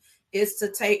thing is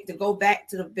to go back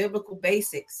to the biblical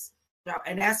basics. You know,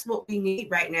 and that's what we need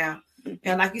right now.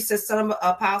 And like you said, some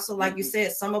apostle, like you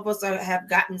said, some of us have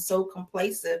gotten so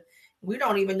complacent. We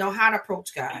don't even know how to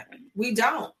approach God. We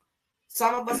don't.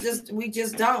 Some of us just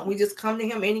don't. We just come to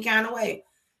him any kind of way.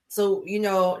 So, you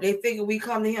know, they figure we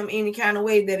come to him any kind of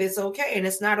way that it's okay. And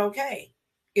it's not okay.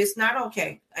 It's not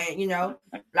okay. And, you know,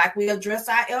 like we address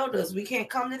our elders, we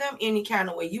can't come to them any kind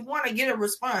of way. You want to get a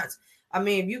response. I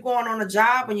mean, if you're going on a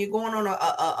job and you're going on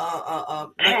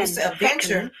a like you said, a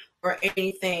venture or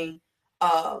anything,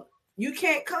 you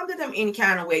can't come to them any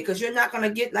kind of way because you're not going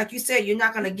to get, like you said, you're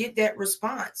not going to get that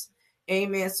response.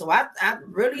 Amen. So I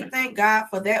really thank God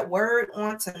for that word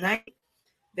on tonight.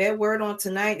 That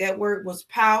word was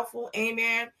powerful.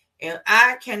 Amen. And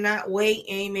I cannot wait,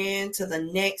 amen, to the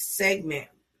next segment.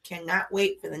 Cannot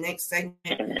wait for the next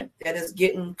segment that is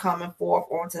coming forth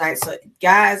on tonight. So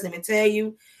guys, let me tell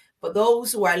you, for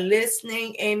those who are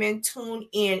listening, amen, tune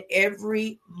in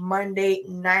every Monday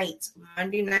night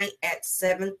at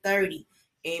 7:30.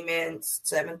 Amen,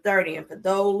 7:30. And for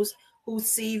those who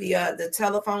see the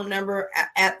telephone number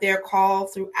at their call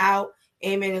throughout,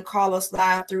 amen, and call us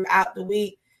live throughout the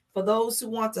week, For those who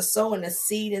want to sow in a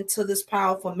seed into this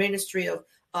powerful ministry of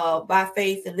By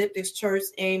Faith Elliptics Church,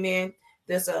 amen.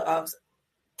 There's a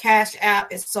Cash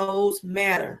App. It's Souls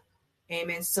Matter.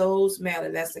 Amen. Souls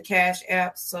Matter. That's the Cash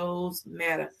App. Souls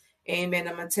Matter. Amen.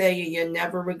 I'm going to tell you, you'll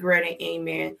never regret it.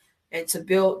 Amen. And to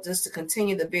build, just to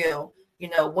continue to build. You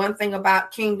know, one thing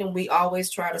about Kingdom, we always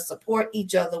try to support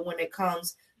each other when it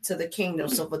comes to the Kingdom.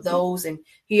 So for those, and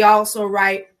he also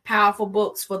write powerful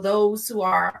books for those who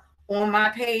are on my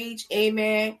page.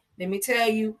 Amen. Let me tell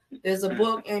you, there's a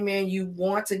book. Amen. You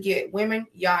want to get. Women,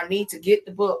 y'all need to get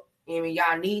the book. Amen.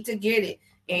 Y'all need to get it.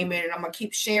 Amen. And I'm going to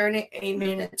keep sharing it.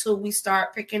 Amen. Until we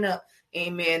start picking up.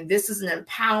 Amen. This is an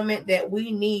empowerment that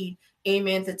we need.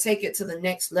 Amen. To take it to the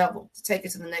next level. To take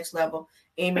it to the next level.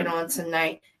 Amen. On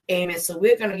tonight. Amen. So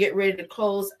we're going to get ready to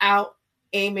close out.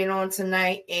 Amen. On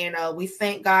tonight. And we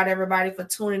thank God, everybody, for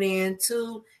tuning in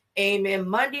to, amen,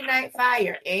 Monday Night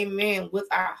Fire. Amen. With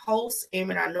our host.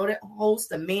 Amen. I know that host,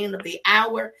 the man of the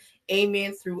hour.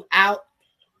 Amen. Throughout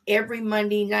every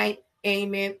Monday night.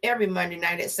 Amen. Every Monday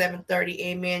night at 7:30.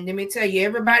 Amen. Let me tell you,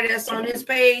 everybody that's on this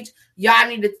page, y'all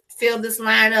need to fill this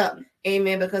line up.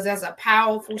 Amen. Because that's a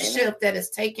powerful shift that is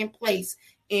taking place.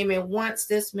 Amen. Once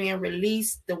this man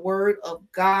released the word of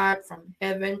God from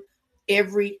heaven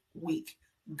every week.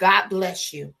 God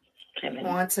bless you. Amen.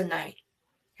 On tonight.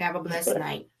 Have a blessed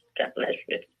night. God bless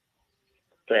you.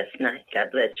 Blessed night. God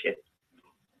bless you.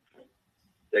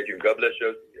 Thank you. God bless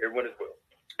you. Everyone as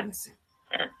well. Listen.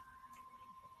 Amen.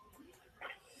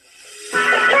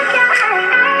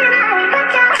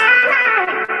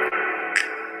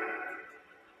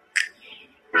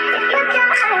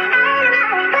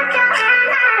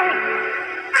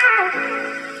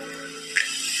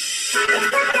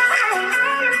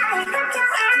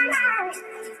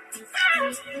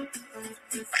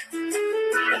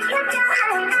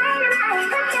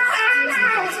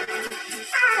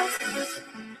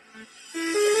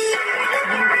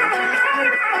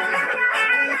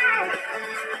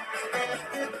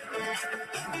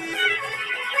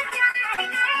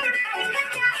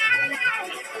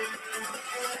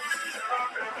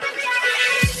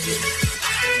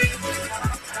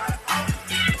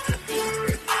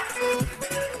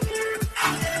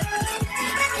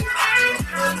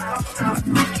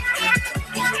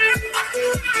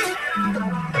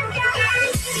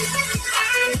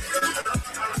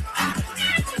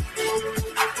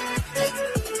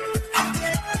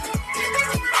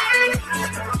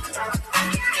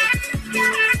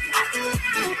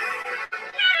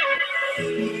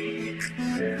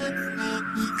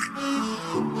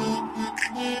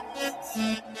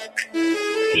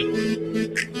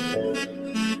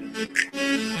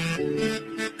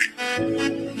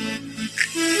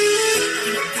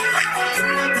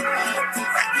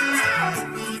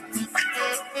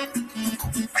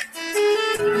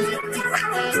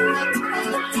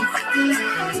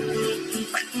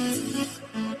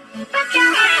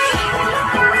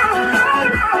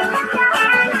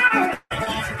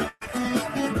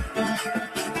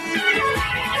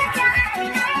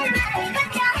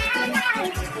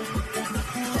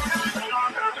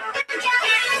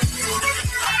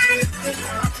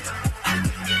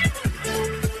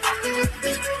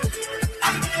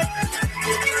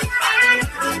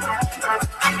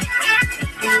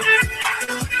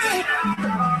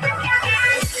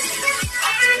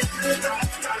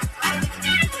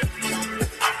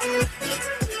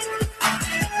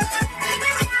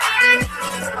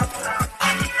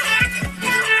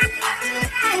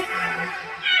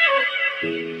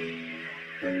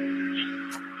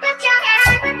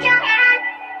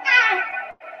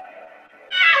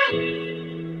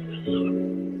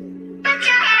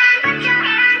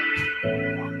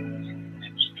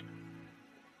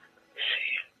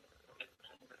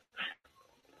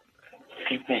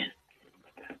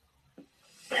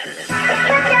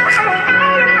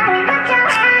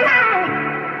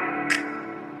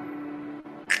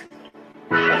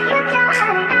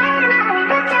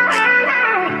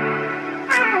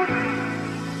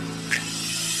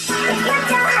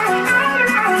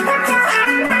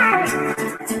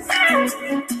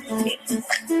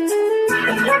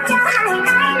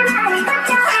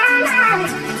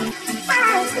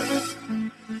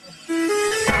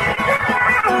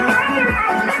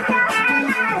 Thank you.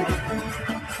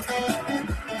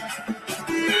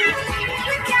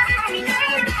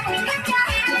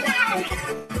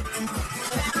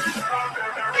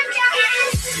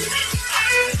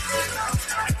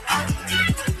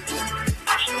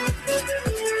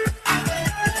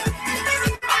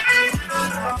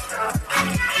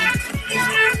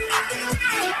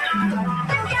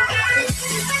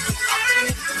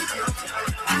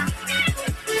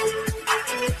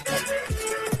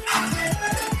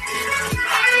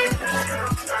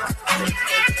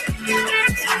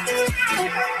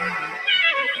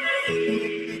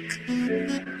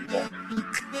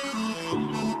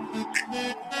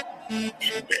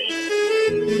 today.